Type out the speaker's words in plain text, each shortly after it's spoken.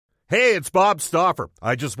Hey, it's Bob Stauffer.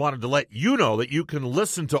 I just wanted to let you know that you can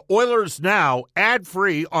listen to Oilers Now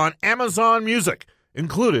ad-free on Amazon Music,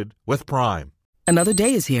 included with Prime. Another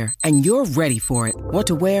day is here, and you're ready for it. What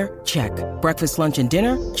to wear? Check. Breakfast, lunch, and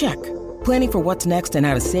dinner? Check. Planning for what's next and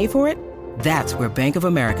how to save for it? That's where Bank of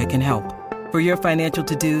America can help. For your financial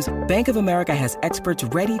to-dos, Bank of America has experts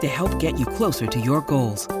ready to help get you closer to your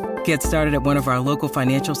goals. Get started at one of our local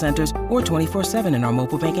financial centers or 24/7 in our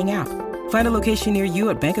mobile banking app. Find a location near you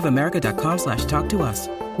at bankofamerica.com/talktous.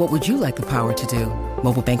 What would you like the power to do?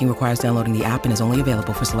 Mobile banking requires downloading the app and is only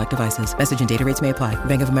available for select devices. Message and data rates may apply.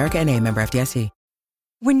 Bank of America N.A., member FDIC.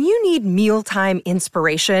 When you need mealtime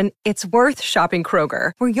inspiration, it's worth shopping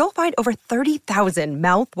Kroger, where you'll find over 30,000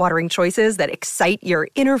 mouth-watering choices that excite your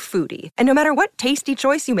inner foodie. And no matter what tasty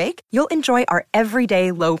choice you make, you'll enjoy our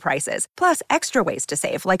everyday low prices, plus extra ways to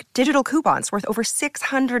save, like digital coupons worth over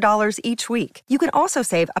 $600 each week. You can also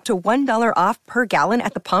save up to $1 off per gallon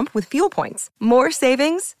at the pump with fuel points. More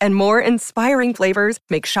savings and more inspiring flavors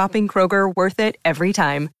make shopping Kroger worth it every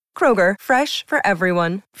time. Kroger, fresh for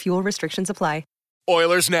everyone. Fuel restrictions apply.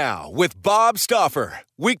 Oilers Now with Bob Stauffer.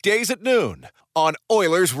 Weekdays at noon on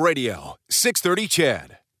Oilers Radio, 630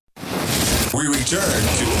 CHED. We return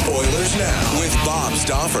to Oilers Now with Bob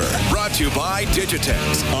Stauffer. Brought to you by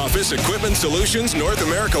Digitex. Office Equipment Solutions North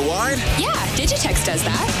America wide? Yeah, Digitex does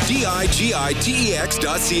that. Digitex.ca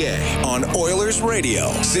on Oilers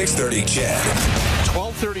Radio, 630 CHED.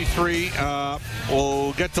 12:33.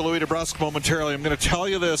 We'll get to Louis DeBrusk momentarily. I'm going to tell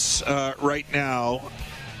you this right now.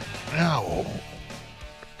 Now,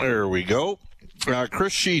 there we go.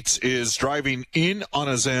 Chris Sheets is driving in on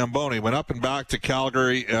a Zamboni, went up and back to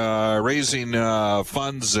Calgary, raising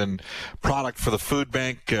funds and product for the food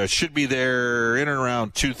bank. Should be there in and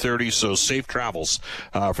around 2:30, so safe travels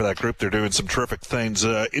for that group. They're doing some terrific things.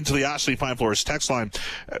 Into the Ashley Fine Floors text line.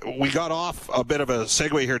 We got off a bit of a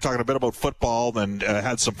segue here, talking a bit about football, and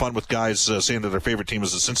had some fun with guys saying that their favorite team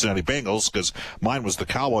is the Cincinnati Bengals, because mine was the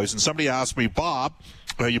Cowboys. And somebody asked me, Bob,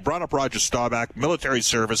 you brought up Roger Staubach, military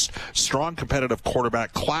service, strong competitive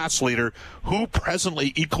quarterback, class leader. Who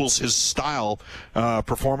presently equals his style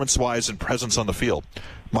performance-wise and presence on the field?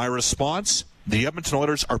 My response, the Edmonton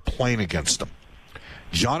Oilers are playing against him.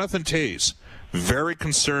 Jonathan Toews, very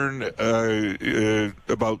concerned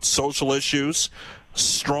about social issues,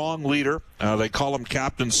 strong leader. They call him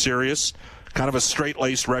Captain Serious, kind of a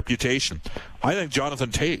straight-laced reputation. I think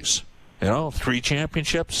Jonathan Toews, 3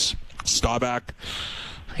 championships. Staubach,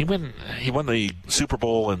 he won the Super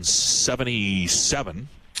Bowl in 77.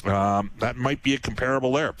 That might be a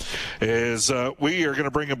comparable there. We are going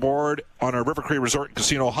to bring aboard on our River Cree Resort and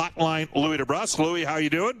Casino hotline Louis DeBrusk. Louis, how you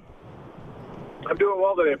doing? I'm doing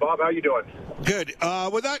well today, Bob. How you doing? Good.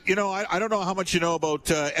 With that, I don't know how much you know about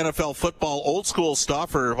NFL football, old school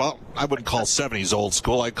stuff, or, well, I wouldn't call 70s old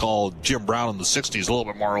school. I'd call Jim Brown in the 60s a little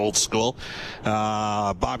bit more old school.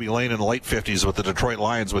 Bobby Lane in the late 50s with the Detroit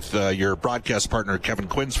Lions with your broadcast partner Kevin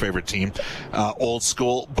Quinn's favorite team, old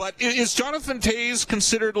school. But is Jonathan Toews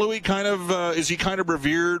considered, Louis, is he kind of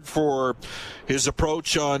revered for his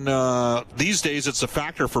approach on, these days it's a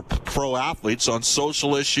factor for pro athletes, on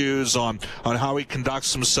social issues, on how he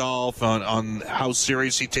conducts himself, on how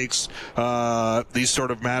serious he takes these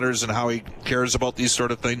sort of matters and how he cares about these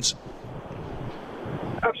sort of things?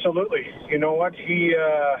 Absolutely. You know what? We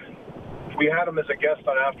had him as a guest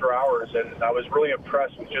on After Hours, and I was really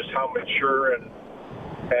impressed with just how mature and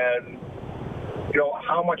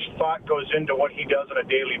how much thought goes into what he does on a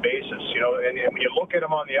daily basis. And when you look at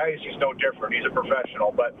him on the ice, he's no different. He's a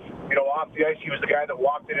professional. But, off the ice, he was the guy that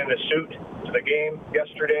walked in a suit to the game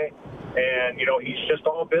yesterday. And, he's just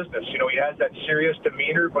all business. He has that serious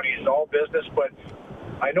demeanor, but he's all business. But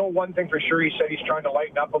I know one thing for sure, he said he's trying to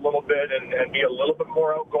lighten up a little bit and be a little bit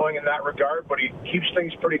more outgoing in that regard, but he keeps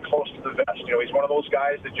things pretty close to the vest. He's one of those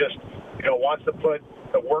guys that just, wants to put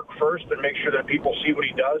the work first and make sure that people see what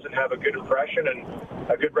he does and have a good impression and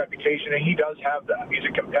a good reputation. And he does have that. He's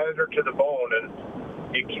a competitor to the bone, and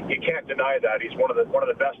you can't deny that. He's one of the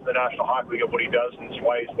best in the National Hockey League at what he does, and that's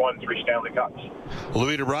why he's won 3 Stanley Cups.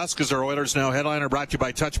 Louis DeBrusk is our Oilers Now headliner, brought to you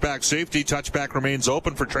by Touchback Safety. Touchback remains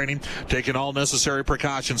open for training, taking all necessary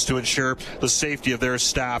precautions to ensure the safety of their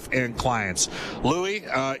staff and clients. Louis,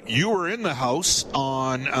 you were in the house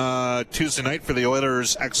on Tuesday night for the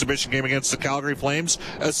Oilers exhibition game against the Calgary Flames.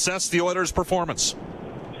 Assess the Oilers' performance.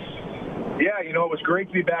 Yeah, it was great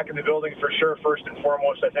to be back in the building for sure. First and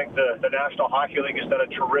foremost, I think the National Hockey League has done a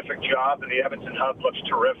terrific job, and the Edmonton hub looks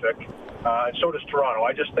terrific. And so does Toronto.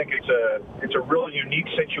 I just think it's a really unique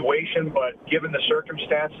situation, but given the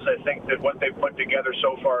circumstances, I think that what they've put together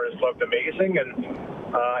so far has looked amazing. And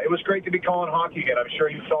it was great to be calling hockey again. I'm sure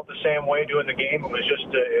you felt the same way doing the game. It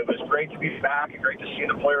was great to be back and great to see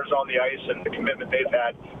the players on the ice and the commitment they've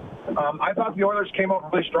had. I thought the Oilers came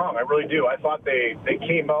out really strong. I really do. I thought they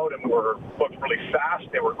came out and looked really fast.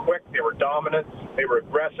 They were quick. They were dominant. They were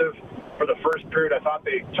aggressive. For the first period, I thought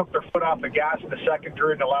they took their foot off the gas in the second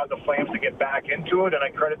period and allowed the Flames to get back into it. And I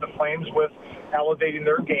credit the Flames with elevating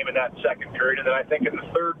their game in that second period. And then I think in the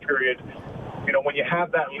third period, you know, when you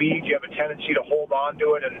have that lead, you have a tendency to hold on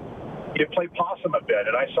to it and you play possum a bit.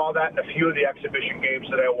 And I saw that in a few of the exhibition games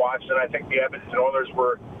that I watched. And I think the Edmonton Oilers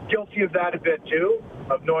were guilty of that a bit too,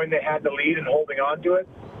 of knowing they had the lead and holding on to it.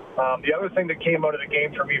 The other thing that came out of the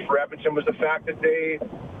game for me for Edmonton was the fact that they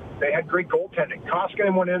had great goaltending.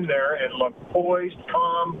 Koskinen went in there and looked poised,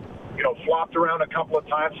 calm, you know, flopped around a couple of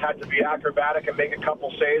times, had to be acrobatic and make a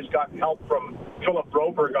couple saves, got help from Philip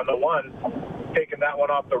Broberg on the one, taking that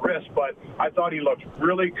one off the wrist. But I thought he looked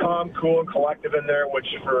really calm, cool, and collective in there, which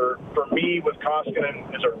for me with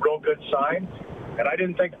Koskinen is a real good sign. And I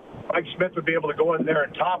didn't think Mike Smith would be able to go in there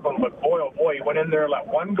and top him, but boy, oh boy, he went in there and let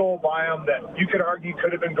one goal by him that you could argue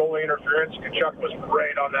could have been goalie interference. Kachuk was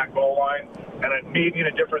right on that goal line, and maybe in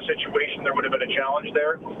a different situation there would have been a challenge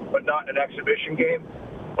there, but not in an exhibition game.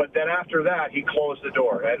 But then after that, he closed the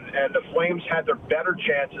door, and the Flames had their better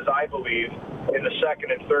chances, I believe, in the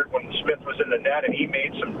second and third when Smith was in the net, and he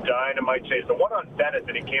made some dynamite saves. The one on Bennett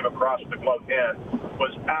that he came across with the gloved hand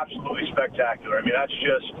was absolutely spectacular. I mean, that's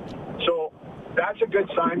just so. That's a good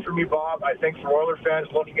sign for me, Bob. I think for Oiler fans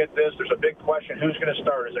looking at this, there's a big question: who's going to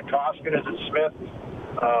start? Is it Koskinen? Is it Smith?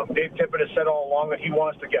 Dave Tippett has said all along that he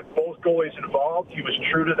wants to get both goalies involved. He was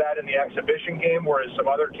true to that in the exhibition game, whereas some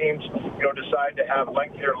other teams, you know, decide to have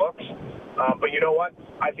lengthier looks. But you know what?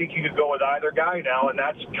 I think you could go with either guy now, and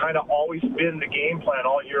that's kind of always been the game plan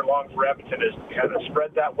all year long for Edmonton, is kind of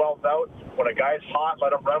spread that wealth out. When a guy's hot,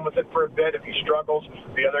 let him run with it for a bit. If he struggles,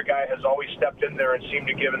 the other guy has always stepped in there and seemed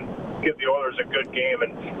to give the Oilers a good game.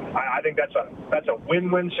 And I think that's a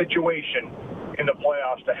win-win situation in the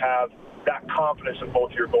playoffs to have that confidence in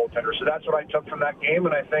both your goaltenders. So that's what I took from that game,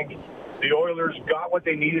 and I think the Oilers got what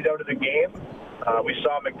they needed out of the game. We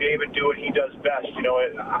saw McDavid do what he does best. You know,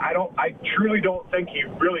 I truly don't think he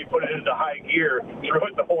really put it into high gear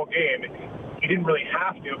throughout the whole game. He didn't really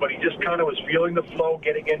have to, but he just kind of was feeling the flow,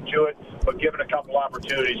 getting into it, but given a couple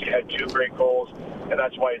opportunities, he had 2 great goals, and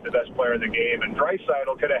that's why he's the best player in the game. And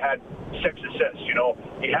Draisaitl could have had 6 assists. You know,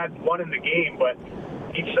 he had 1 in the game, but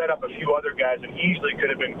he set up a few other guys and easily could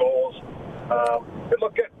have been goals. It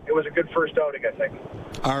looked good. It was a good first outing, I think.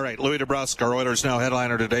 All right, Louis DeBrusk, our Oilers Now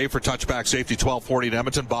headliner today for Touchback Safety 1240 in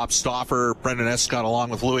Edmonton. Bob Stauffer, Brendan Escott along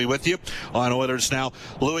with Louis with you on Oilers Now.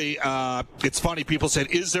 Louis, it's funny, people said,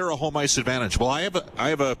 is there a home ice advantage? Well, I have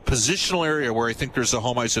a positional area where I think there's a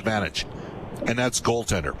home ice advantage, and that's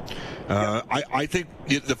goaltender. I think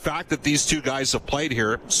the fact that these two guys have played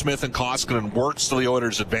here, Smith and Koskinen, works to the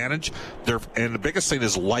Oilers' advantage. And the biggest thing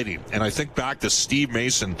is lighting. And I think back to Steve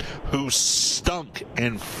Mason, who stunk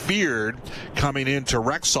and feared coming into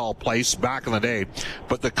Rexall Place back in the day.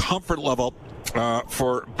 But the comfort level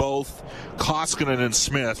for both Koskinen and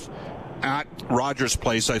Smith at Rogers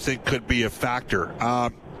Place, I think, could be a factor.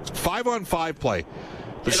 5-on-5 play.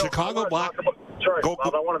 The Chicago Black... Sorry, Bob,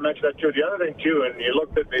 I want to mention that, too. The other thing, too, and you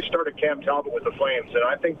looked at, they started Cam Talbot with the Flames, and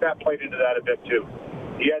I think that played into that a bit, too.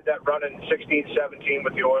 He had that run in 16-17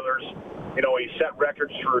 with the Oilers. You know, he set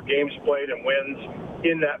records for games played and wins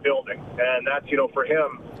in that building. And that's, you know, for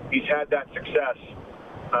him, he's had that success.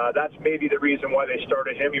 That's maybe the reason why they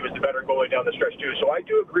started him. He was the better goalie down the stretch, too. So I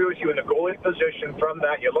do agree with you in the goalie position. From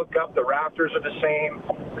that, you look up, the rafters are the same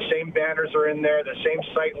banners are in there, the same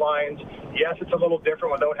sight lines. Yes, it's a little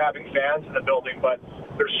different without having fans in the building, but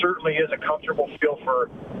there certainly is a comfortable feel for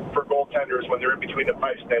goaltenders when they're in between the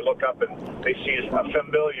pipes and they look up and they see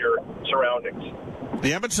familiar surroundings.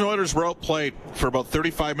 The Edmonton Oilers were outplayed for about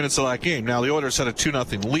 35 minutes of that game. Now, the Oilers had a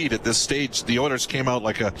 2-0 lead at this stage. The Oilers came out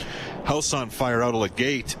like a house on fire out of the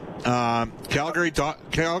gate. Calgary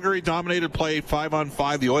dominated play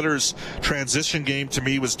 5-on-5. The Oilers' transition game, to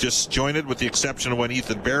me, was disjointed with the exception of when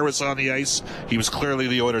Ethan Bear was on the ice. He was clearly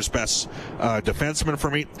the Oilers' best defenseman for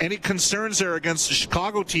me. Any concerns there against the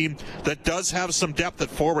Chicago team that does have some depth at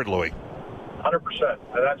forward, Louis? 100%.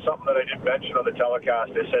 And that's something that I did mention on the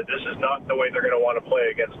telecast. They said this is not the way they're going to want to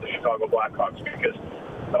play against the Chicago Blackhawks, because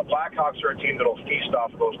the Blackhawks are a team that will feast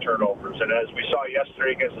off of those turnovers. And as we saw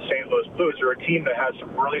yesterday against the St. Louis Blues, they're a team that has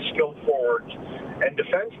some really skilled forwards and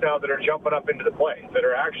defense now that are jumping up into the play, that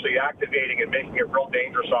are actually activating and making it real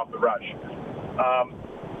dangerous off the rush.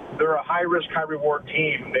 They're a high-risk, high-reward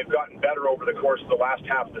team. They've gotten better over the course of the last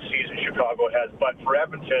half of the season, Chicago has. But for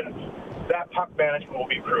Edmonton, that puck management will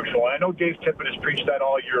be crucial. And I know Dave Tippett has preached that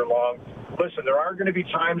all year long. Listen, there are going to be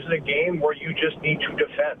times in a game where you just need to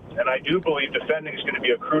defend. And I do believe defending is going to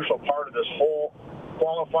be a crucial part of this whole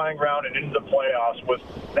qualifying round and into the playoffs. With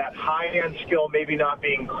that high-end skill maybe not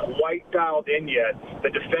being quite dialed in yet, the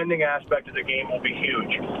defending aspect of the game will be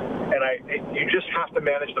huge. And you just have to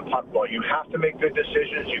manage the puck well. You have to make good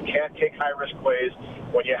decisions. You can't take high-risk plays.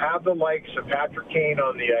 When you have the likes of Patrick Kane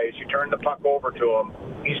on the ice, you turn the puck over to him,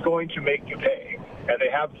 he's going to make you pay. And they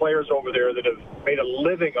have players over there that have made a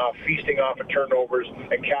living off feasting off of turnovers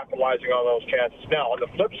and capitalizing on those chances. Now, on the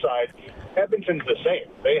flip side, Edmonton's the same.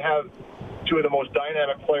 They have two of the most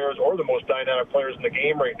dynamic players, or the most dynamic players in the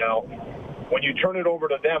game right now. When you turn it over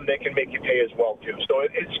to them, they can make you pay as well, too. So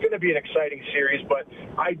it's going to be an exciting series, but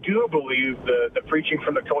I do believe the preaching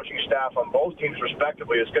from the coaching staff on both teams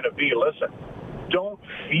respectively is going to be, listen, don't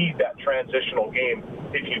feed that transitional game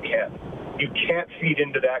if you can. You can't feed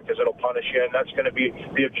into that because it'll punish you, and that's going to be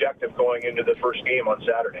the objective going into the first game on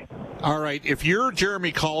Saturday. All right, if you're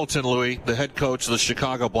Jeremy Colleton, Louis, the head coach of the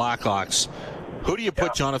Chicago Blackhawks, who do you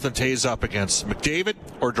put Jonathan Toews up against, McDavid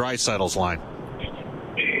or Draisaitl's line?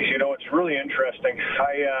 You know, it's really interesting.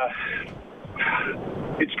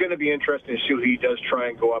 It's going to be interesting to see who he does try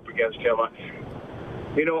and go up against him.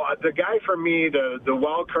 You know, the guy for me, the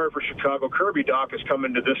wild card for Chicago, Kirby Dach, has come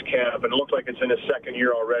into this camp, and it looks like it's in his second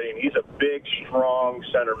year already, and he's a big, strong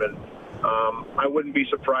centerman. I wouldn't be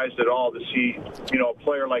surprised at all to see, you know, a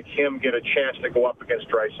player like him get a chance to go up against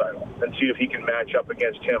Draisaitl and see if he can match up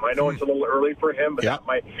against him. I know it's a little early for him, but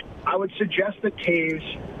I would suggest that Toews,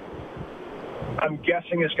 I'm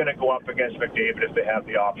guessing, is going to go up against McDavid if they have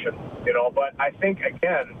the option, you know. But I think,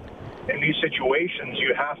 again, in these situations,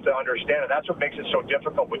 you have to understand, and that's what makes it so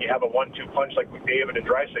difficult when you have a 1-2 punch like McDavid and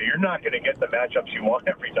Draisaitl. You're not going to get the matchups you want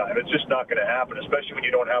every time. It's just not going to happen, especially when you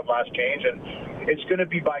don't have last change. And it's going to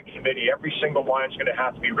be by committee. Every single line's going to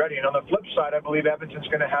have to be ready. And on the flip side, I believe Edmonton's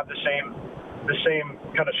going to have the same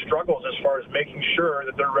kind of struggles as far as making sure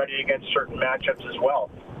that they're ready against certain matchups as well.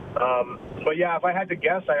 But yeah, if I had to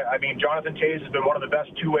guess, I mean, Jonathan Toews has been one of the best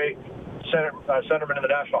two-way centerman in the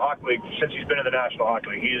National Hockey League since he's been in the National Hockey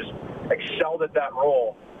League. He has excelled at that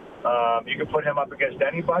role. You can put him up against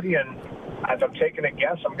anybody, and if I'm taking a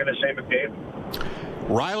guess, I'm going to say McDavid.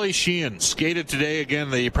 Riley Sheehan skated today. Again,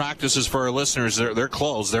 the practices for our listeners, they're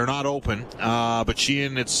closed. They're not open. But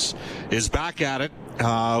Sheehan is back at it,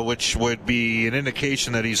 which would be an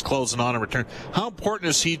indication that he's closing on a return. How important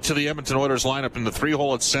is he to the Edmonton Oilers lineup in the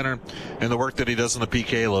three-hole at center and the work that he does in the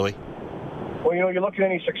PK, Louis? Well, you know, you look at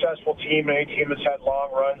any successful team, any team that's had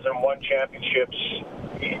long runs and won championships,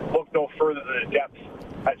 you look no further than the depth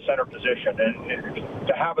at center position. And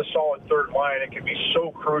to have a solid third line, it can be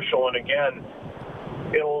so crucial. And again,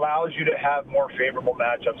 it allows you to have more favorable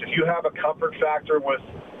matchups. If you have a comfort factor with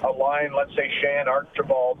a line, let's say Shan,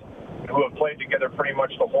 Archibald, who have played together pretty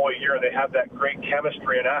much the whole year, they have that great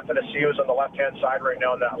chemistry, and Athanasiou's on the left-hand side right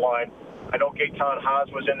now in that line. I know Gaetan Haas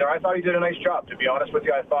was in there. I thought he did a nice job, to be honest with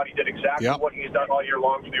you. I thought he did exactly what he's done all year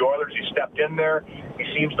long for the Oilers. He stepped in there. He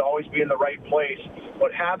seems to always be in the right place.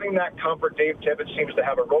 But having that comfort, Dave Tippett seems to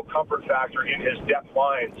have a real comfort factor in his depth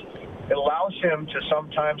lines. It allows him to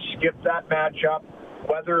sometimes skip that matchup,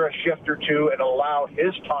 weather a shift or two, and allow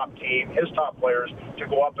his top team, his top players, to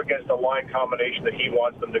go up against a line combination that he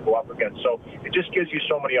wants them to go up against. So it just gives you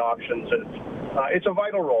so many options, and it's a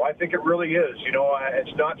vital role. I think it really is. You know,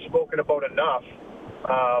 it's not spoken about enough,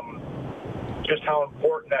 just how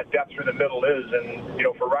important that depth through the middle is. And, you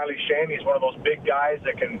know, for Riley Sheehan, he's one of those big guys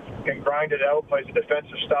that can grind it out, plays a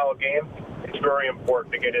defensive style game. It's very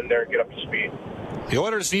important to get in there and get up to speed. The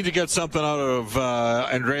Oilers need to get something out of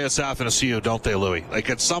Andreas Athanasiou, don't they, Louis? Like,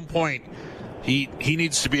 at some point, he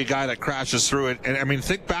needs to be a guy that crashes through it. And, I mean,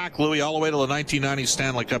 think back, Louis, all the way to the 1990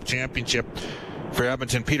 Stanley Cup championship for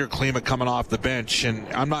Edmonton. Peter Klima coming off the bench. And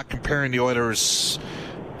I'm not comparing the Oilers,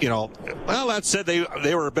 you know. Well, that said,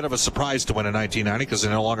 they were a bit of a surprise to win in 1990 because they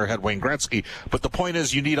no longer had Wayne Gretzky. But the point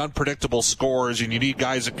is, you need unpredictable scores, and you need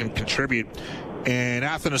guys that can contribute. And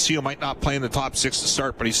Athanasiou might not play in the top six to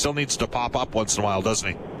start, but he still needs to pop up once in a while, doesn't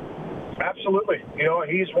he? Absolutely. You know,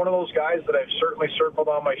 he's one of those guys that I've certainly circled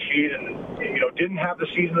on my sheet and, you know, didn't have the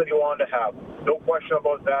season that he wanted to have. No question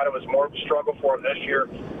about that. It was more of a struggle for him this year.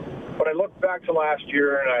 But I look back to last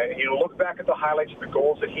year, and I look back at the highlights of the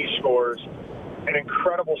goals that he scores. An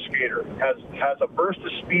incredible skater, has a burst of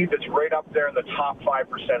speed that's right up there in the top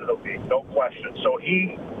 5% of the league, no question. So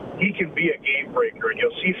he can be a game breaker, and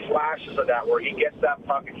you'll see flashes of that where he gets that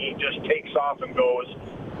puck and he just takes off and goes.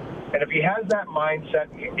 And if he has that mindset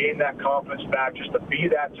and can gain that confidence back just to be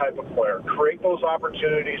that type of player, create those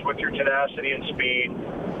opportunities with your tenacity and speed,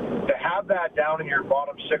 to have that down in your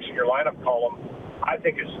bottom six in your lineup column, I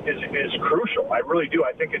think is crucial. I really do.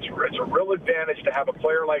 I think it's a real advantage to have a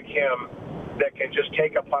player like him that can just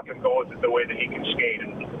take a puck and go with it the way that he can skate.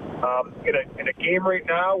 And in a game right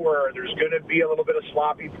now where there's going to be a little bit of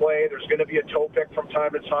sloppy play, there's going to be a toe pick from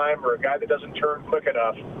time to time, or a guy that doesn't turn quick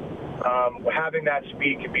enough, having that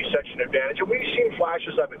speed can be such an advantage. And we've seen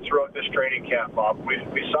flashes of it throughout this training camp, Bob. We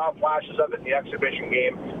saw flashes of it in the exhibition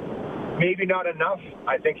game. Maybe not enough.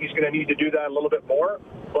 I think he's going to need to do that a little bit more.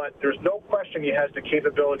 But there's no question he has the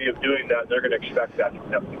capability of doing that. They're going to expect that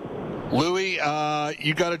from him. Louis,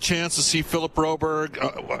 you got a chance to see Philip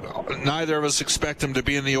Broberg. Neither of us expect him to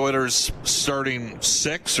be in the Oilers' starting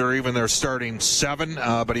 6 or even their starting 7,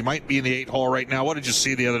 but he might be in the 8 hole right now. What did you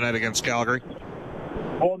see the other night against Calgary?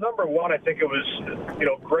 Well, number one, I think it was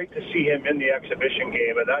great to see him in the exhibition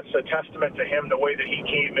game, and that's a testament to him, the way that he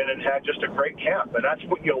came in and had just a great camp. And that's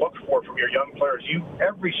what you look for from your young players.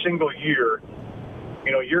 Every single year,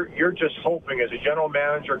 you're just hoping as a general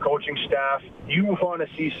manager, coaching staff, you want to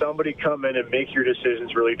see somebody come in and make your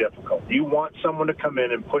decisions really difficult. You want someone to come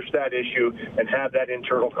in and push that issue and have that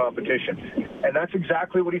internal competition. And that's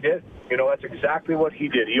exactly what he did. That's exactly what he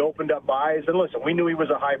did. He opened up eyes. And listen, we knew he was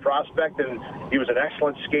a high prospect and he was an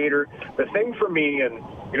excellent skater. The thing for me, and,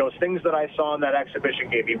 things that I saw in that exhibition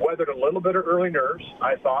game, he weathered a little bit of early nerves,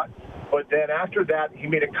 I thought. But then after that, he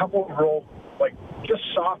made a couple of just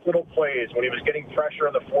soft little plays when he was getting pressure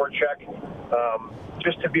on the forecheck,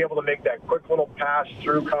 just to be able to make that quick little pass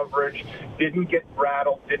through coverage, didn't get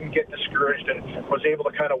rattled, didn't get discouraged, and was able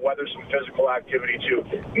to kind of weather some physical activity too.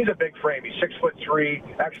 He's a big frame. He's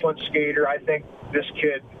 6'3", excellent skater. I think this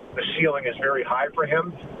kid, the ceiling is very high for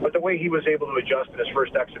him, but the way he was able to adjust in his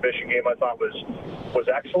first exhibition game, I thought was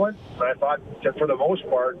excellent. And I thought that for the most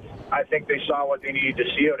part, I think they saw what they needed to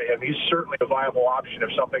see out of him. He's certainly a viable option if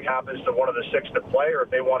something happens to one of the 6 to play, or if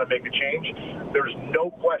they want to make a change. There's no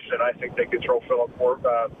question I think they could throw Philip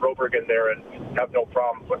Broberg in there and have no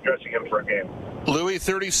problem dressing him for a game. Louis,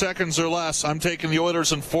 30 seconds or less. I'm taking the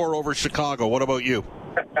Oilers in 4 over Chicago. What about you?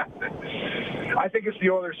 I think it's the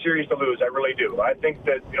Oilers series to lose. I really do. I think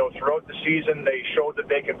that, throughout the season, they showed that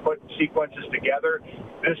they can put sequences together.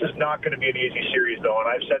 This is not going to be an easy series, though, and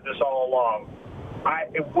I've said this all along.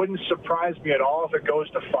 It wouldn't surprise me at all if it goes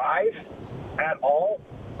to 5 at all,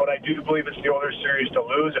 but I do believe it's the Oilers series to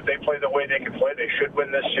lose. If they play the way they can play, they should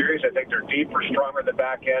win this series. I think they're deeper, stronger in the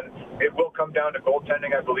back end. It will come down to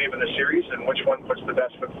goaltending, I believe, in the series, and which one puts the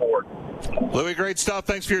best foot forward. Louis, great stuff.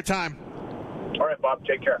 Thanks for your time. All right, Bob.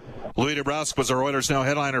 Take care. Louis DeBrusk was our Oilers Now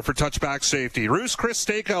headliner for Touchback Safety. Ruth's Chris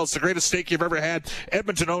Steakhouse, the greatest steak you've ever had.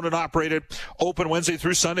 Edmonton owned and operated. Open Wednesday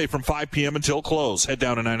through Sunday from 5 p.m. until close. Head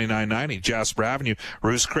down to 9990 Jasper Avenue.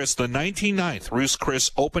 Ruth's Chris, the 99th Ruth's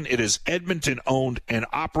Chris Open. It is Edmonton owned and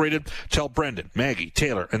operated. Tell Brendan, Maggie,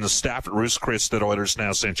 Taylor, and the staff at Ruth's Chris that Oilers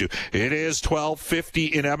Now sent you. It is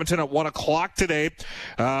 12:50 in Edmonton at 1 o'clock today.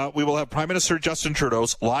 We will have Prime Minister Justin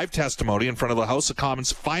Trudeau's live testimony in front of the House of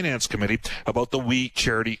Commons Finance Committee about the We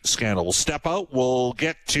Charity scandal. We'll step out. We'll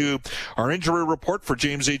get to our injury report for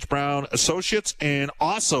James H. Brown Associates and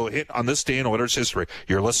also hit on this day in Oilers history.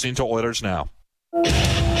 You're listening to Oilers Now.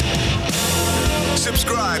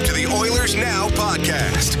 Subscribe to the Oilers Now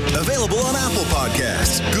podcast. Available on Apple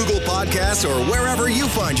Podcasts, Google Podcasts, or wherever you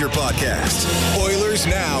find your podcasts. Oilers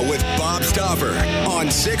Now with Bob Stauffer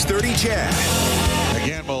on 630 CHED.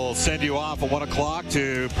 Again, we'll send you off at 1 o'clock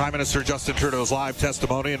to Prime Minister Justin Trudeau's live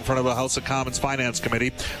testimony in front of the House of Commons Finance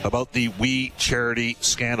Committee about the We Charity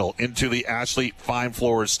scandal. Into the Ashley Fine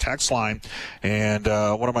Floors text line. And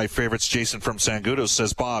one of my favorites, Jason from Sangudo,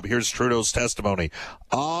 says, Bob, here's Trudeau's testimony.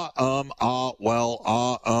 Well,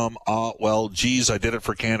 geez, I did it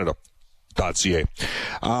for Canada. .ca.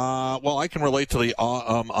 Well, I can relate to the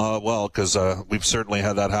because we've certainly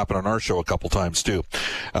had that happen on our show a couple times too.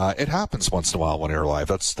 It happens once in a while when you're live.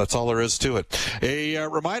 That's all there is to it. A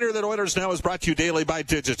reminder that Oilers Now is brought to you daily by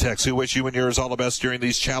Digitex, who wish you and yours all the best during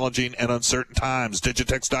these challenging and uncertain times.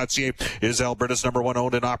 Digitex.ca is Alberta's #1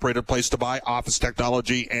 owned and operated place to buy office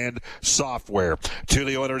technology and software. To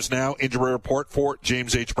the Oilers Now injury report for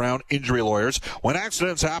James H. Brown Injury Lawyers. When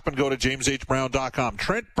accidents happen, go to jameshbrown.com.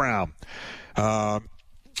 Trent Brown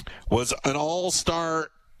was an all-star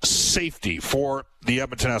safety for the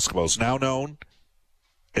Edmonton Eskimos, now known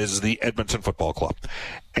as the Edmonton Football Club,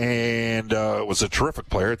 and was a terrific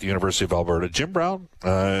player at the University of Alberta. Jim Brown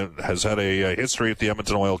has had a history at the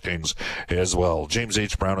Edmonton Oil Kings as well. James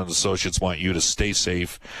H. Brown and Associates want you to stay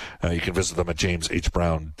safe. You can visit them at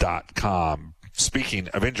jameshbrown.com. Speaking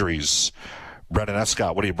of injuries, Brendan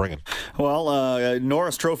Escott, what are you bringing? Well,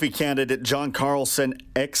 Norris Trophy candidate John Carlson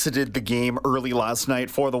exited the game early last night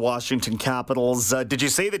for the Washington Capitals. Did you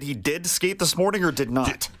say that he did skate this morning or did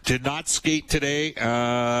not? Did not skate today.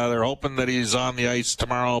 They're hoping that he's on the ice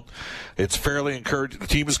tomorrow. It's fairly encouraging. The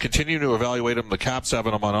team is continuing to evaluate him. The Caps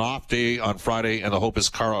having him on an off day on Friday, and the hope is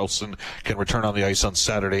Carlson can return on the ice on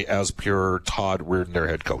Saturday as per Todd Reardon, their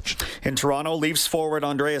head coach. In Toronto, Leafs forward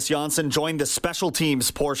Andreas Johnsson joined the special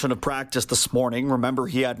teams portion of practice this morning. Remember,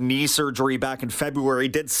 he had knee surgery back in February,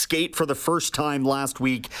 did skate for the first time last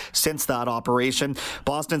week since that operation.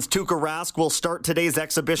 Boston's Tuukka Rask will start today's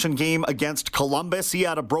exhibition game against Columbus. He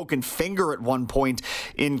had a broken finger at one point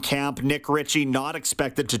in camp. Nick Ritchie not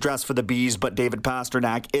expected to dress for the Bees, but David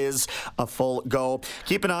Pastrnak is a full go.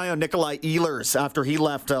 Keep an eye on Nikolai Ehlers after he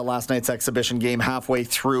left last night's exhibition game halfway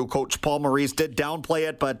through. Coach Paul Maurice did downplay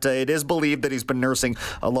it, but it is believed that he's been nursing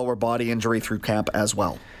a lower body injury through camp as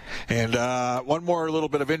well. And one more little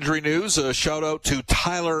bit of injury news. A shout out to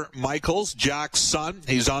Tyler Michaels, Jack's son.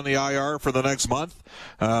 He's on the IR for the next month.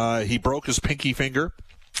 He broke his pinky finger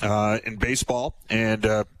in baseball. And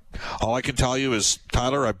all I can tell you is,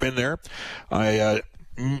 Tyler, I've been there. I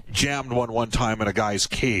jammed one time in a guy's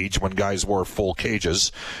cage when guys wore full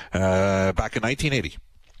cages back in 1980.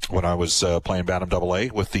 When I was playing Bantam AA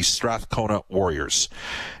with the Strathcona Warriors.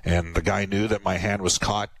 And the guy knew that my hand was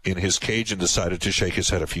caught in his cage and decided to shake his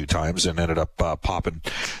head a few times and ended up popping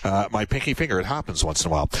my pinky finger. It happens once in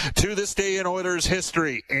a while. To this day in Oilers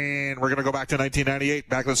history. And we're going to go back to 1998,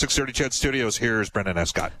 back in the 630 CHED Studios. Here's Brendan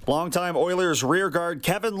Escott. Longtime Oilers rearguard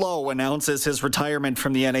Kevin Lowe announces his retirement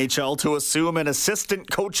from the NHL to assume an assistant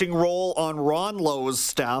coaching role on Ron Lowe's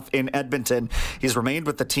staff in Edmonton. He's remained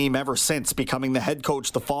with the team ever since, becoming the head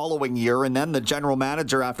coach the following year and then the general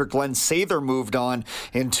manager after Glenn Sather moved on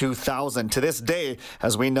in 2000. To this day,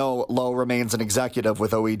 as we know, Lowe remains an executive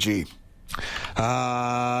with OEG.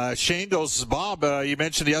 Shane goes, Bob, you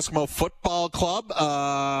mentioned the Eskimo Football Club.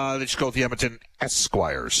 They should go with the Edmonton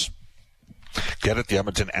Esquires. Get it, the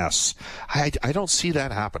Edmonton S. I don't see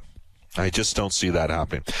that happen. I just don't see that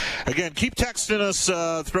happening. Again, keep texting us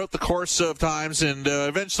throughout the course of times, and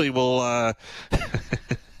eventually we'll...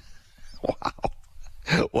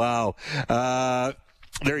 Wow.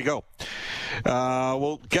 There you go.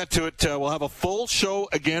 We'll get to it. We'll have a full show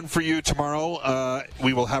again for you tomorrow.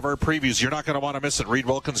 We will have our previews. You're not going to want to miss it. Reed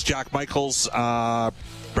Wilkins, Jack Michaels,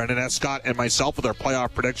 Brendan Escott, and myself with our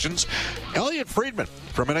playoff predictions. Elliot Friedman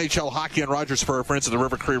from NHL Hockey and Rogers for our friends at the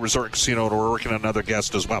River Cree Resort Casino. And we're working on another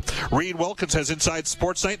guest as well. Reed Wilkins has Inside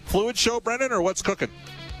Sports Night. Fluid show, Brendan, or what's cooking?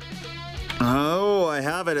 Oh, I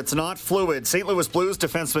have it. It's not fluid. St. Louis Blues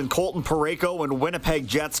defenseman Colton Parayko and Winnipeg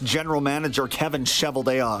Jets general manager Kevin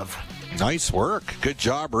Cheveldayoff. Nice work. Good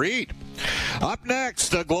job, Reed. Up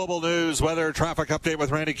next, global news, weather, traffic update with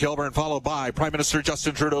Randy Kilburn, followed by Prime Minister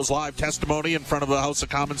Justin Trudeau's live testimony in front of the House of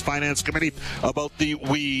Commons Finance Committee about the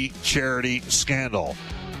We Charity scandal.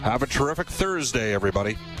 Have a terrific Thursday,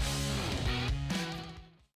 everybody.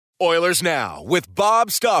 Oilers Now with Bob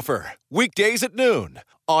Stauffer. Weekdays at noon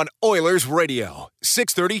on Oilers Radio,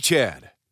 630 CHED.